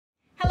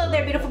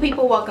there, beautiful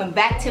people. Welcome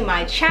back to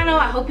my channel.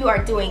 I hope you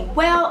are doing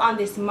well on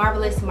this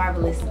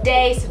marvelous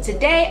day. So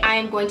today I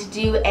am going to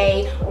do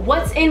a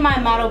what's in my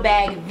model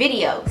bag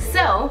video.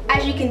 So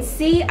as you can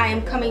see, I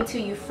am coming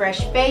to you fresh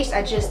faced.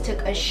 I just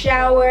took a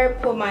shower,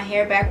 pulled my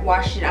hair back,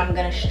 washed it. I'm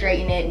gonna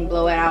straighten it and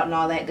blow it out and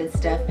all that good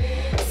stuff.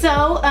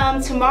 So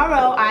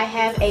tomorrow I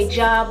have a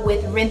job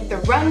with Rent the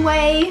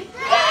Runway.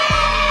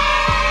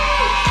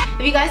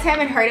 If you guys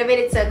haven't heard of it,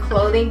 it's a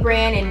clothing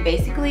brand, and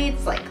basically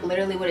it's like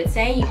literally what it's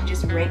saying. You can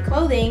just rent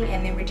clothing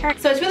and then return.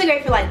 So it's really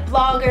great for like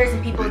bloggers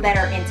and people that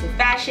are into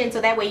fashion, so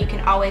that way you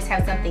can always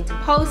have something to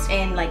post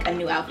and like a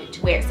new outfit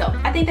to wear. So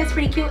I think that's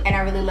pretty cute and I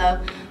really love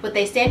what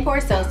they stand for,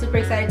 so super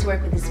excited to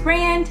work with this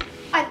brand.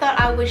 I thought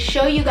I would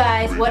show you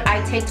guys what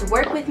I take to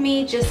work with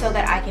me just so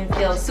that I can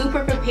feel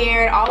super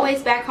prepared.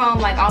 Always back home,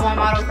 like all my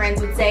model friends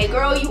would say,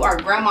 girl, you are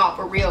grandma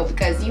for real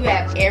because you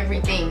have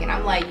everything. And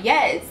I'm like,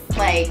 yes,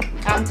 like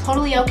I'm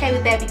totally okay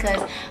with that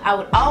because I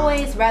would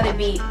always rather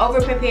be over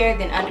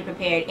prepared than under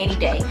prepared any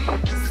day.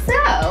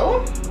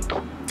 So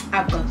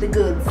I've got the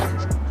goods.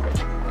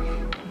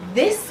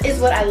 This is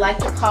what I like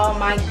to call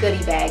my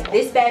goodie bag.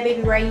 This bad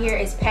baby right here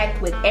is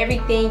packed with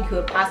everything you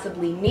could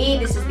possibly need.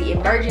 This is the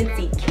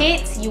emergency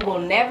kit. You will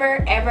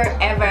never,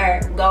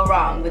 ever go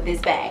wrong with this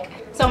bag.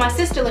 So my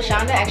sister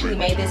LaShonda actually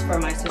made this for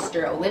my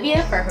sister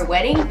Olivia for her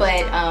wedding,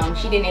 but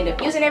she didn't end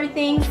up using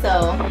everything,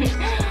 so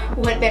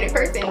what better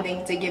person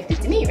than to gift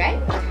it to me,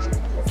 right?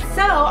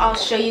 So I'll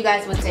show you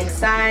guys what's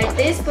inside.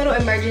 This little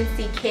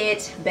emergency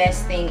kit,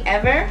 best thing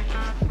ever.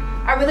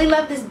 I really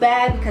love this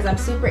bag because I'm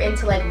super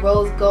into like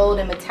rose gold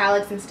and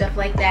metallics and stuff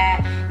like that.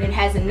 And it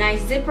has a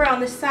nice zipper on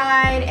the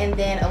side and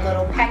then a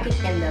little package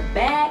in the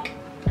back.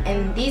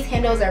 And these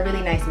handles are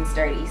really nice and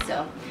sturdy,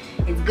 so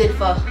it's good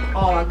for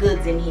all my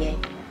goods in here.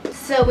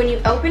 So when you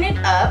open it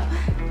up,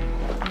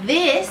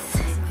 this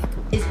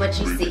is what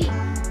you see.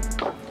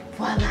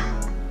 Voila.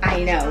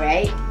 I know,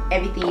 right?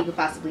 Everything you could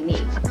possibly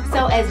need.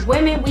 So as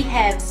women, we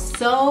have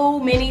so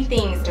many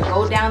things to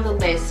go down the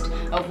list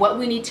of what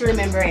we need to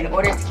remember in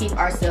order to keep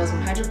ourselves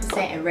 100%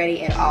 and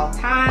ready at all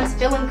times,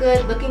 feeling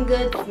good, looking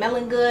good,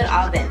 smelling good,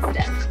 all that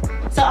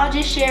stuff. So I'll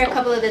just share a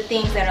couple of the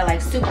things that are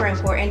like super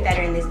important that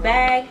are in this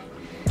bag.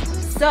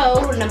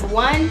 So number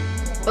one,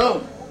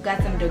 boom,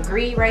 got some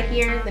degree right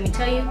here. Let me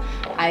tell you,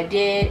 I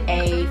did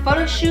a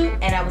photo shoot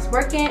and I was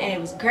working and it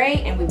was great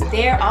and we were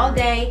there all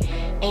day,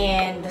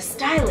 and the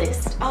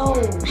stylist, oh,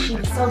 she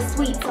was so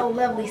sweet, so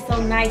lovely, so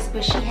nice,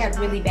 but she had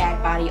really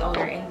bad body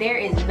odor, and there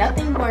is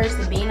nothing worse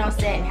than being on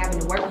set and having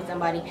to work with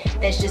somebody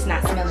that's just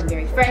not smelling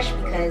very fresh,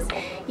 because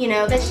you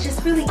know that's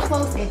just really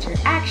close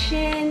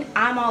interaction.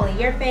 I'm all in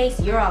your face,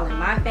 you're all in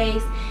my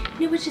face,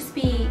 and it would just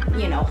be,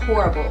 you know,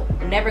 horrible.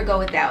 Never go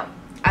without.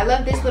 I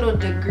love this little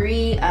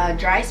degree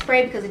dry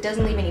spray because it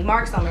doesn't leave any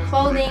marks on the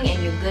clothing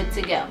and you're good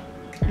to go.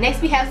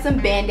 Next we have some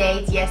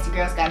band-aids. Yes, the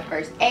girl's got a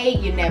first aid.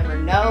 You never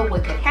know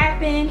what could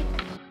happen.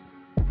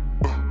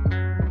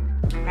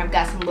 I've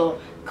got some little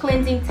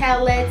cleansing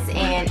towelettes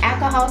and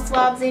alcohol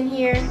swabs in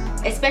here.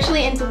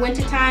 Especially in the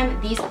winter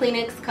time, these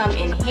Kleenex come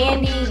in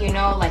handy, you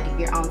know, like if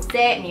you're on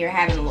set and you're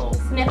having little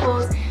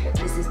sniffles,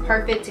 this is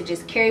perfect to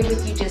just carry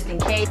with you just in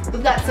case.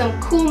 We've got some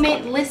Cool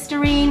Mint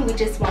Listerine. We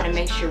just want to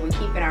make sure we're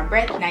keeping our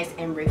breath nice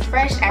and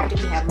refreshed after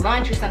we have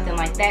lunch or something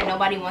like that.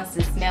 Nobody wants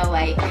to smell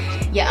like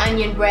your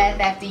onion breath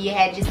after you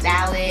had your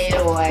salad,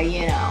 or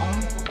you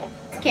know.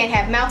 Can't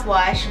have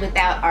mouthwash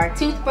without our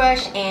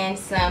toothbrush and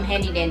some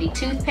handy dandy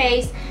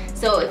toothpaste.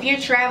 So if you're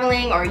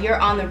traveling or you're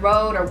on the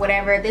road or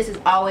whatever, this is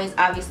always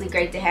obviously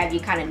great to have. You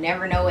kind of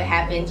never know what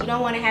happens. You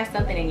don't want to have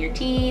something in your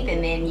teeth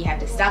and then you have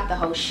to stop the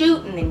whole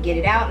shoot and then get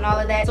it out and all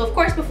of that. So of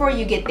course before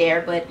you get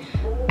there, but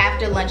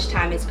after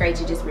lunchtime it's great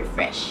to just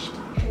refresh.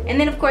 And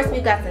then of course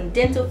we've got some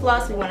dental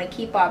floss. We want to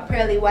keep our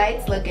pearly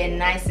whites looking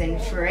nice and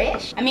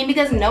fresh. I mean,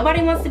 because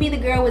nobody wants to be the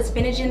girl with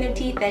spinach in their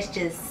teeth. That's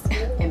just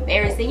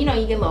embarrassing. You know,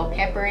 you get a little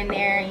pepper in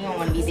there. You don't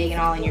want to be digging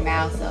all in your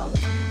mouth. So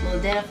a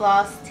little dental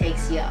floss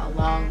takes you a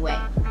long way.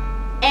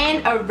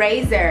 And a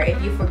razor.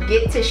 If you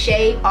forget to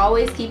shave,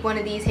 always keep one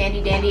of these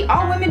handy dandy.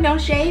 All women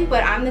don't shave,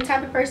 but I'm the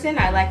type of person,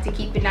 I like to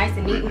keep it nice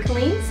and neat and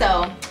clean.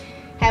 So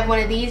have one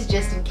of these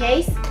just in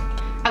case.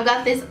 I've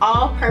got this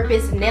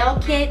all-purpose nail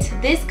kit.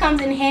 This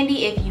comes in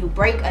handy if you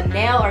break a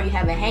nail or you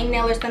have a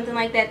hangnail or something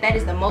like that. That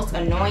is the most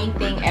annoying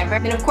thing ever.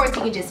 Then of course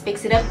you can just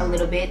fix it up a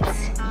little bit,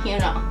 you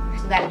know.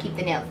 You gotta keep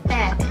the nails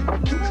snapping.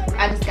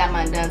 I just got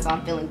mine done, so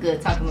I'm feeling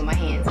good talking with my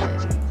hands, but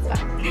it's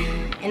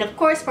fine. And of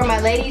course for my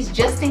ladies,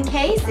 just in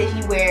case, if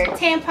you wear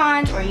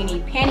tampons or you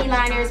need panty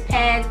liners,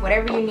 pads,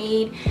 whatever you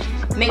need,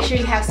 make sure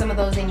you have some of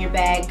those in your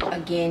bag,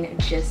 again,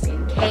 just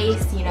in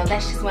case. You know,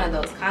 that's just one of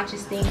those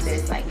conscious things that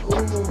it's like,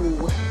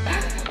 ooh,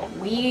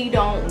 we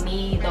don't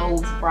need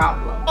those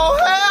problems. Oh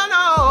hell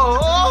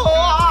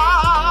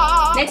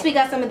no! Next we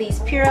got some of these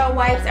Purell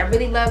wipes. I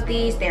really love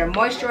these. They're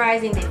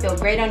moisturizing, they feel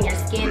great on your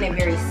skin, they're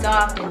very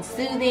soft and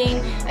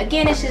soothing.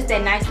 Again, it's just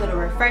that nice little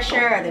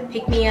refresher or the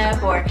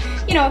pick-me-up, or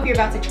you know, if you're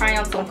about to try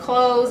on some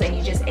clothes and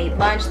you just ate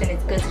lunch, then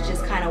it's good to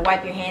just kind of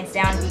wipe your hands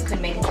down if you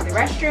couldn't make it to the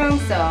restroom.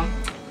 So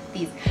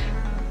these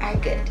are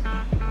good.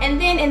 And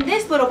then in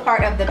this little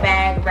part of the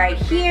bag right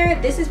here,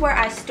 this is where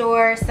I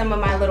store some of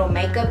my little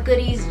makeup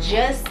goodies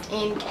just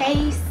in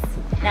case.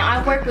 Now,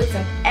 I've worked with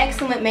some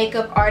excellent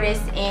makeup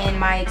artists in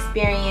my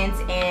experience,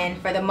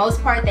 and for the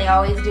most part they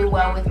always do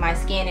well with my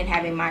skin and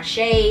having my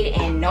shade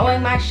and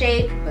knowing my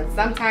shade, but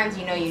sometimes,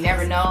 you know, you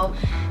never know.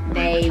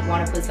 They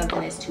want to put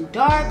something that's too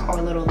dark or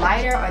a little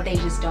lighter, or they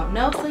just don't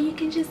know, so you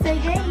can just say,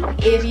 hey,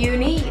 if you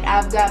need,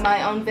 I've got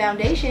my own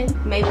foundation,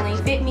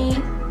 Maybelline Fit Me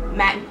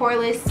Matte and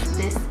Poreless.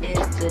 This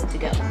is good to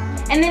go.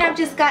 And then I've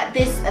just got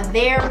this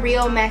They're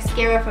Real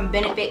mascara from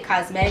Benefit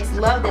Cosmetics.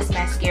 Love this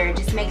mascara. It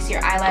just makes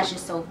your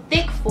eyelashes so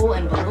thick, full,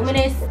 and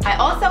voluminous. I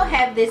also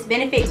have this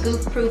Benefit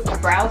Goof Proof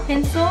brow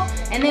pencil.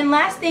 And then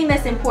last thing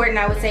that's important,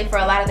 I would say, for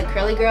a lot of the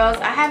curly girls,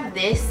 I have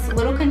this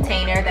little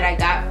container that I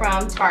got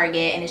from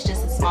Target, and it's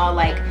just a small,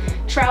 like,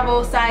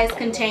 travel size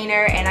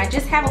container, and I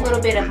just have a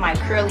little bit of my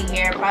curly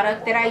hair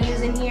product that I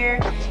use in here.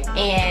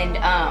 And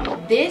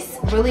this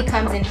really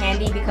comes in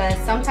handy because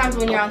sometimes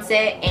when you're on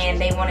set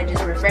and they want to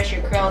just refresh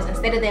your curls,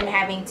 instead of them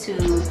having to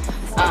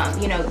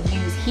you know,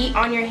 use heat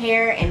on your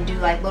hair and do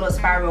like little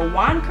spiral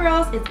wand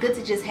curls, it's good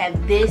to just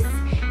have this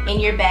in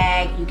your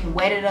bag. You can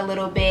wet it a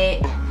little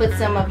bit, put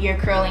some of your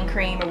curling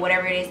cream or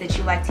whatever it is that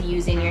you like to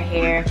use in your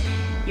hair.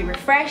 You're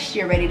refreshed,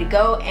 you're ready to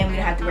go, and we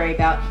don't have to worry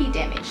about heat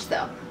damage.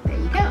 So there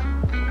you go.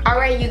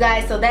 Alright, you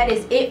guys, so that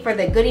is it for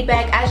the goodie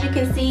bag. As you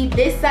can see,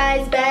 this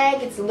size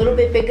bag, it's a little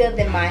bit bigger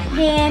than my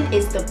hand.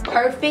 It's the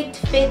perfect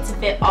fit to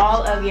fit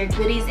all of your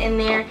goodies in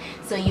there,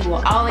 so you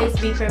will always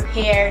be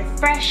prepared,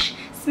 fresh,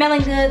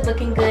 smelling good,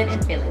 looking good,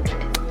 and feeling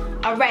good.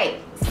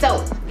 Alright,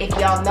 so if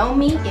y'all know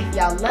me, if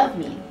y'all love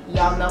me,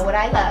 y'all know what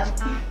I love.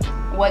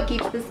 What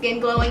keeps the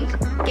skin glowing?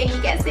 Can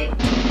you guess it?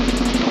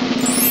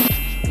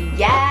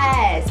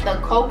 Yes, the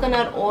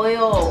coconut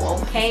oil,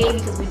 okay?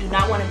 Because we do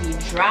not want to be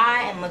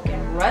dry and looking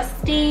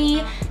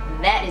rusty.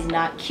 That is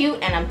not cute,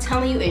 and I'm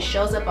telling you, it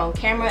shows up on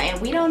camera,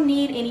 and we don't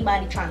need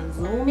anybody trying to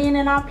zoom in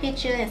our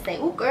picture and say,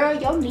 oh girl,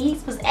 your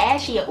knees was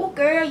ashy, or oh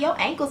girl, your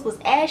ankles was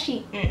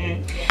ashy.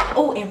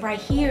 Oh, and right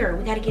here,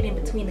 we got to get in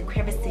between the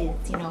crevices,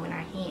 you know, in our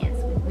hands.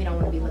 We don't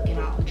want to be looking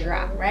all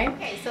dry, right?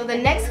 Okay, so the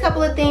next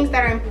couple of things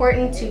that are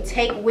important to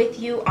take with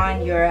you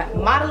on your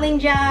modeling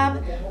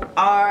job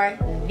are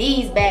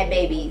these bad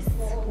babies.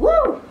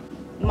 Woo!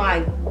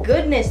 My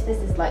goodness, this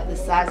is like the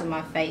size of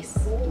my face.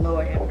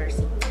 Lord have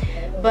mercy.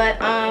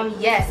 But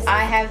yes,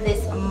 I have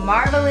this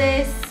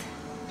marvelous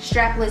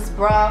strapless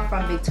bra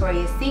from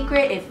Victoria's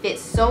Secret. It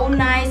fits so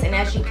nice, and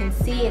as you can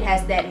see, it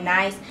has that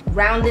nice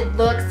rounded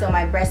look, so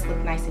my breasts look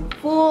nice and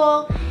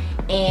full.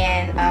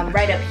 And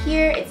right up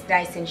here, it's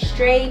nice and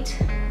straight.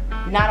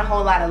 Not a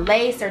whole lot of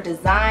lace or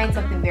design,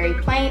 something very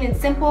plain and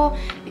simple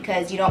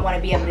because you don't want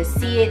to be able to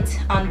see it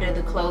under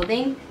the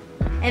clothing.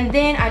 And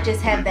then I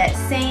just have that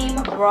same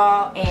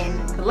bra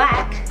in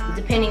black,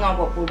 depending on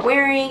what we're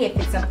wearing. If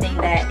it's something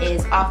that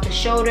is off the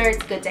shoulder,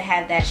 it's good to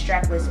have that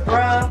strapless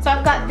bra. So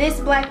I've got this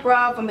black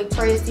bra from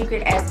Victoria's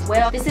Secret as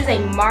well. This is a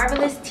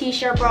marvelous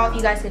t-shirt bra. If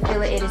you guys can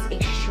feel it, it is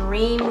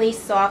extremely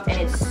soft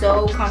and it's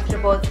so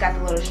comfortable. It's got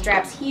the little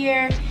straps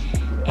here.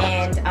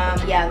 And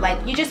yeah,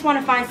 like, you just want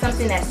to find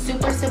something that's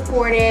super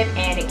supportive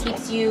and it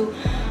keeps you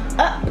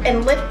up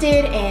and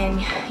lifted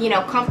and, you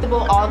know,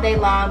 comfortable all day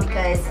long,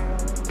 because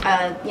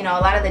you know,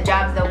 a lot of the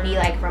jobs, they'll be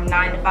like from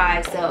 9 to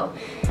 5, so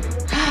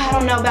I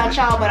don't know about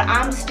y'all, but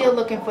I'm still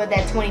looking for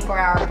that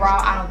 24-hour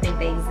bra. I don't think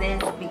they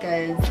exist,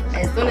 because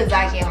as soon as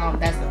I get home,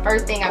 that's the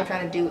first thing I'm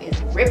trying to do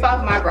is rip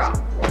off my bra.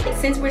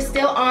 Since we're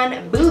still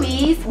on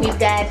boobies, we've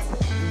got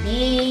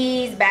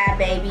these bad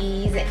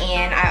babies,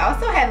 and I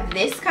also have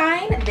this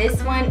kind. This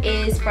one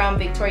is from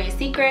Victoria's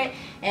Secret,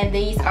 and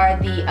these are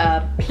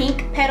the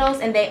pink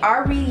petals, and they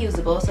are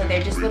reusable, so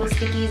they're just little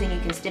stickies and you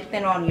can stick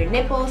them on your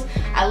nipples.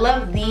 I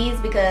love these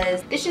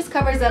because this just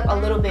covers up a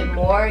little bit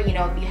more, you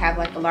know, if you have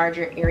like a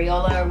larger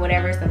areola or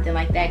whatever, something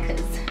like that,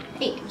 because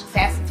hey, it just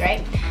happens,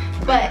 right?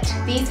 But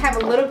these have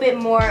a little bit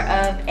more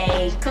of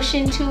a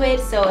cushion to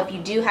it, so if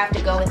you do have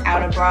to go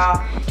without a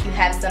bra, you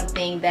have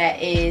something that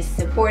is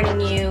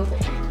supporting you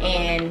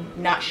and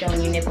not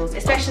showing your nipples,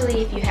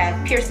 especially if you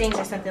have piercings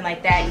or something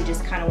like that. You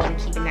just kind of want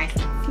to keep it nice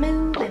and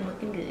smooth and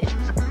looking good.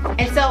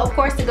 And so, of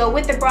course, to go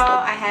with the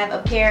bra, I have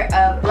a pair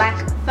of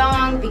black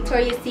thong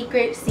Victoria's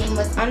Secret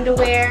seamless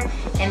underwear,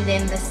 and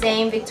then the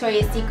same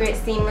Victoria's Secret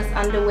seamless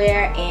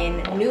underwear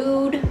in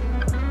nude.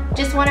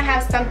 Just want to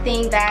have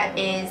something that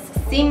is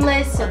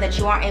seamless so that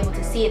you aren't able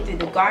to see it through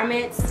the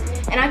garments.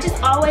 And I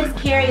just always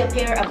carry a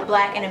pair of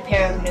black and a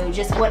pair of nude,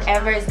 just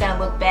whatever is going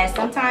to look best.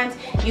 Sometimes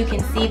you can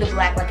see the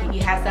black, like if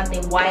you have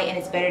something white, and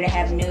it's better to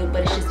have nude,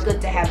 but it's just good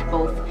to have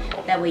both.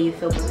 That way you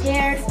feel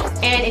prepared.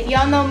 And if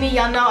y'all know me,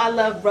 y'all know I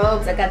love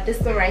robes. I got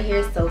this one right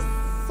here, so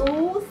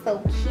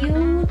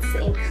cute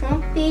and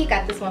comfy.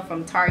 Got this one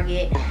from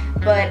Target.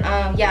 But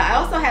yeah, I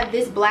also have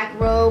this black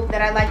robe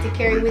that I like to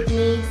carry with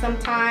me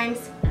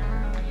sometimes.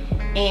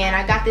 And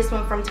I got this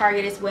one from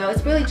Target as well.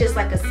 It's really just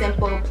like a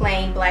simple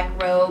plain black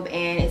robe,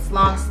 and it's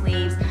long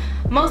sleeves.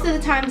 Most of the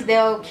times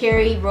they'll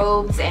carry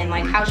robes and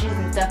like house shoes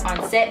and stuff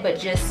on set, but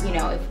just, you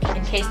know, if,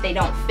 in case they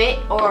don't fit,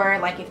 or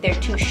like if they're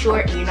too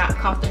short and you're not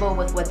comfortable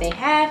with what they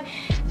have,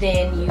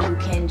 then you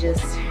can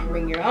just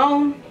bring your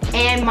own.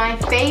 And my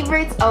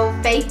favorites, Old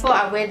Faithful,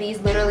 I wear these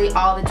literally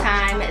all the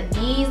time.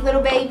 These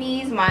little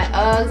babies, my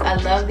Uggs,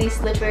 I love these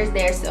slippers.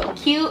 They're so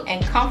cute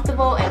and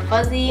comfortable and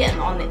fuzzy, and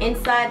on the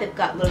inside they've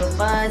got little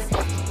fuzz.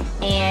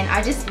 And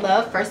I just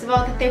love, first of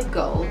all, that they're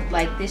gold.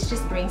 Like, this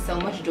just brings so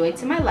much joy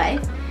to my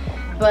life.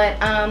 But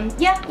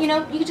yeah, you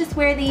know, you can just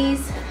wear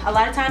these. A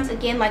lot of times,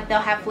 again, like they'll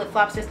have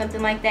flip-flops or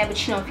something like that,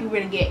 but you know, if you were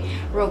to get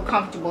real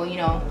comfortable, you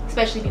know,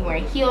 especially if you're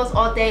wearing heels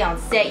all day on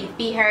set, your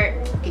feet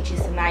hurt, get you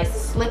some nice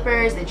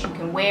slippers that you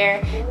can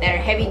wear that are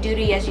heavy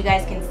duty. As you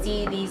guys can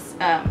see, these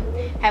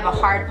have a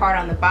hard part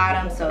on the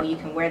bottom, so you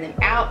can wear them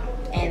out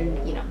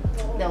and, you know,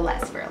 they'll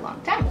last for a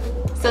long time.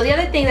 So the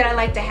other thing that I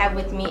like to have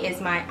with me is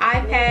my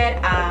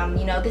iPad.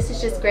 You know, this is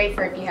just great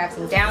for if you have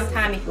some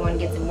downtime, if you want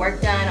to get some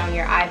work done on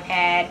your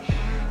iPad.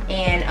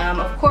 And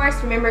of course,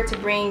 remember to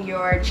bring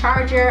your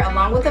charger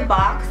along with the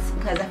box,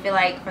 because I feel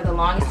like for the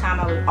longest time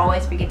I would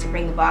always forget to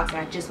bring the box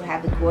and I just would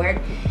have the cord.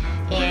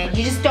 And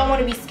you just don't want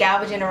to be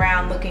scavenging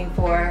around looking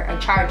for a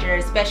charger,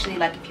 especially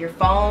like if your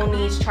phone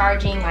needs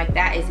charging. Like,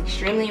 that is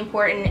extremely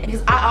important,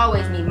 because I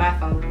always need my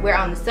phone. We're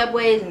on the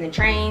subways and the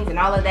trains and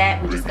all of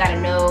that. We just got to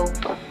know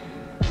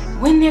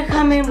when they're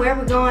coming, where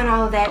we're going,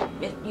 all of that.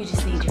 You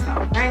just need your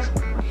phone, right?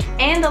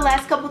 And the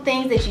last couple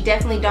things that you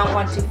definitely don't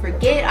want to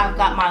forget, I've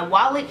got my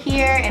wallet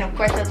here, and of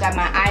course I've got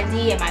my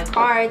ID and my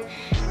cards,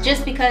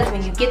 just because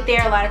when you get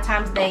there, a lot of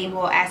times they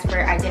will ask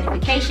for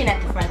identification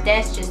at the front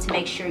desk just to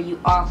make sure you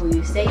are who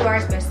you say you are,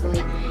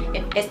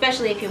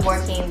 especially if you're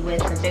working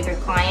with a bigger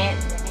client.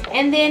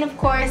 And then of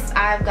course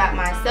I've got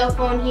my cell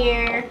phone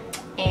here,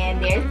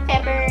 and there's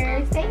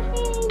Pepper. Say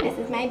hey, this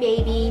is my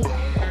baby.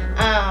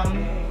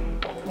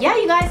 Yeah,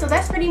 you guys, so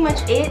that's pretty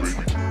much it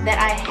that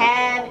I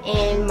have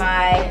in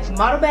my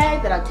model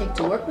bag that I'll take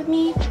to work with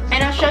me.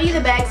 And I'll show you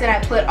the bags that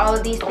I put all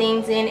of these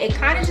things in. It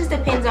kind of just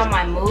depends on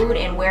my mood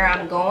and where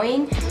I'm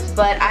going.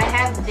 But I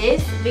have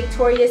this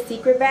Victoria's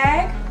Secret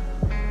bag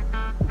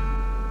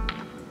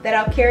that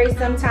I'll carry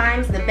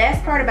sometimes. The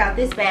best part about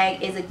this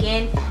bag is,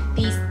 again,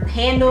 these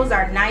handles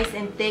are nice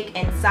and thick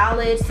and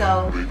solid,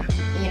 so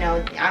you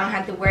know, I don't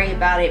have to worry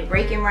about it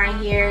breaking right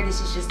here.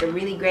 This is just a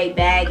really great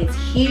bag. It's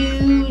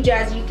huge,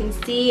 as you can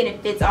see, and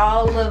it fits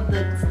all of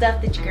the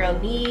stuff that your girl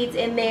needs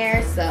in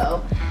there,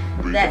 so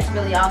that's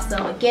really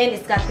awesome. Again,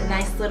 it's got the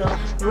nice little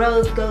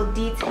rose gold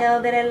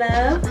detail that I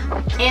love.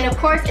 And of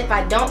course, if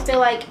I don't feel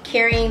like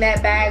carrying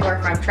that bag, or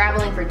if I'm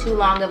traveling for too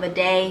long of a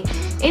day,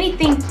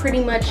 anything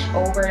pretty much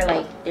over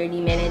like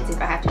 30 minutes, if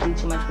I have to do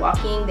too much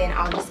walking, then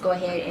I'll just go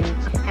ahead and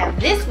have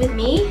this with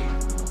me.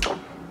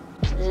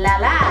 La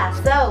la.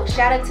 So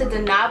shout out to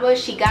Danaba.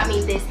 She got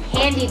me this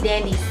handy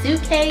dandy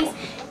suitcase.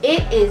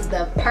 It is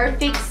the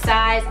perfect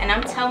size, and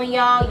I'm telling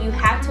y'all, you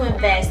have to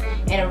invest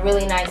in a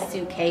really nice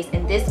suitcase,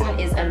 and this one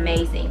is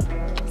amazing.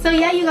 So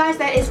yeah, you guys,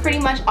 that is pretty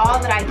much all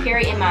that I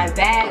carry in my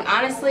bag.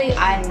 Honestly,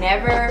 I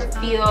never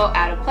feel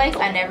out of place.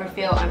 I never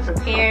feel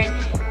unprepared,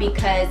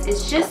 because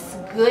it's just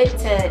good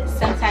to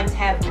sometimes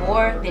have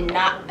more than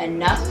not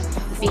enough,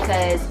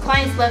 because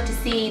clients love to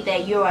see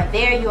that you are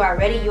there, you are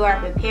ready, you are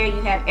prepared,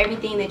 you have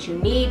everything that you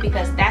need,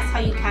 because that's how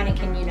you kind of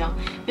can, you know,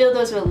 build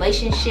those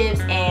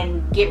relationships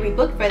and get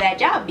rebooked for that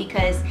job,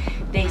 because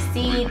they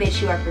see that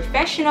you are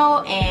professional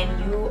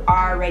and you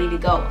are ready to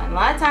go. And a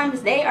lot of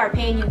times they are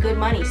paying you good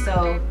money,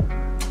 so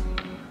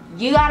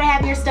you gotta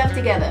have your stuff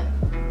together.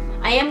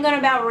 I am gonna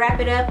about wrap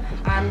it up.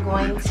 I'm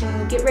going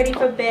to get ready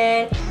for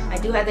bed. I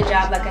do have the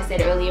job, like I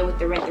said earlier, with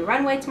the Rent the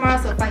Runway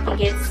tomorrow, so if I can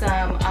get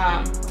some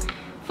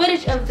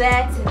footage of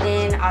that,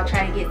 then I'll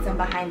try to get some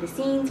behind the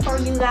scenes for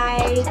you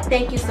guys.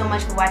 Thank you so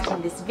much for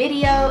watching this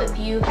video. If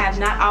you have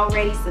not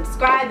already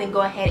subscribed, then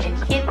go ahead and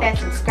hit that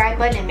subscribe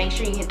button, and make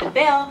sure you hit the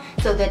bell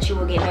so that you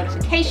will get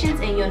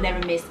notifications and you'll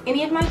never miss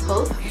any of my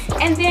posts.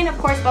 And then of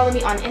course follow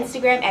me on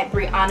Instagram at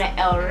Brianna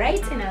L.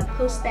 Wright, and I'll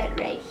post that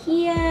right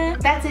here.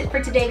 That's it for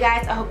today,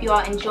 guys. I hope you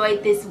all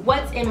enjoyed this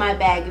What's in My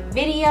Bag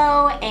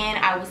video,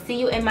 and I will see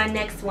you in my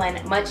next one.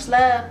 Much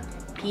love.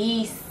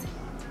 Peace.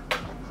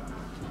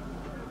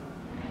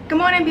 Good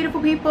morning,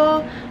 beautiful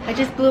people. I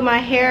just blew my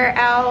hair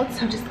out.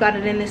 I just got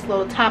it in this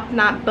little top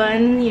knot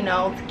bun, you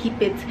know, to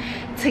keep it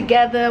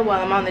together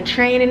while I'm on the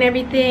train and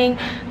everything.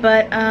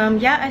 But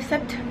yeah, I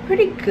slept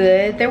pretty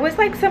good. There was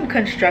like some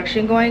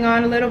construction going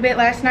on a little bit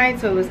last night,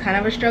 so it was kind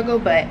of a struggle,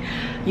 but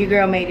your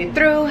girl made it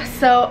through.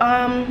 So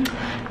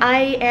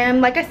I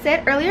am, like I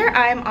said earlier,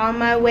 I'm on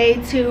my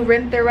way to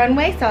Rent the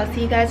Runway, so I'll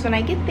see you guys when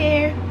I get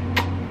there.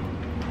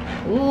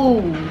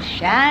 Ooh,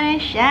 shining,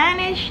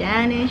 shining,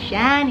 shining,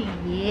 shining.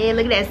 Yeah,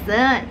 look at that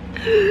sun.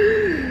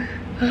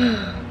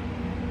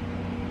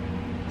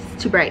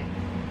 It's too bright.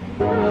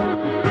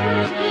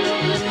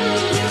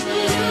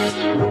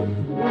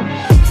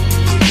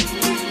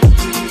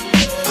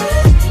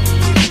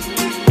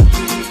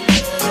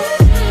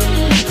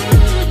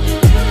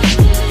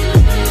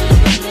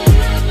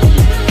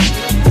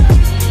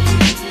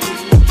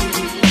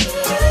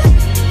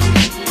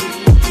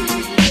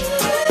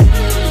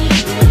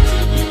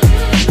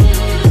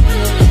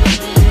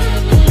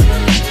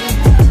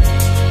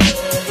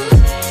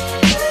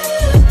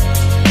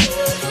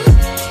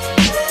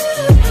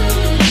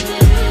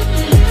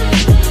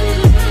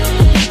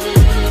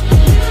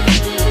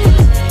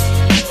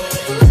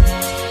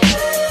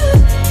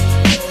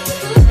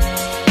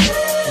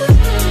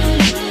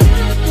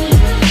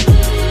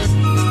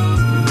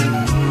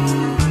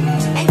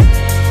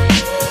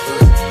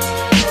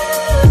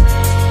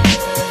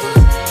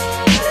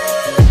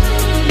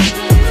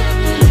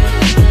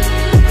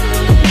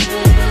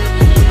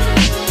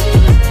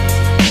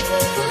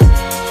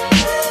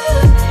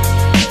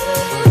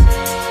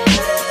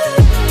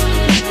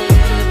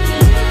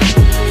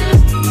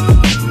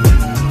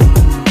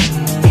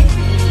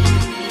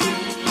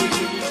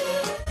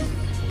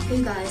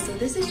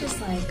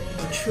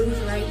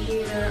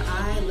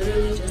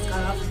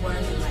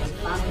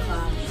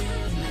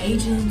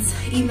 agents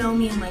email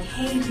me and like,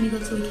 hey, can you go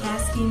to a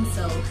casting?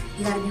 So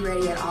you gotta be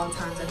ready at all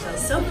times. I felt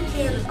so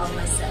prepared with all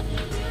my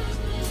stuff.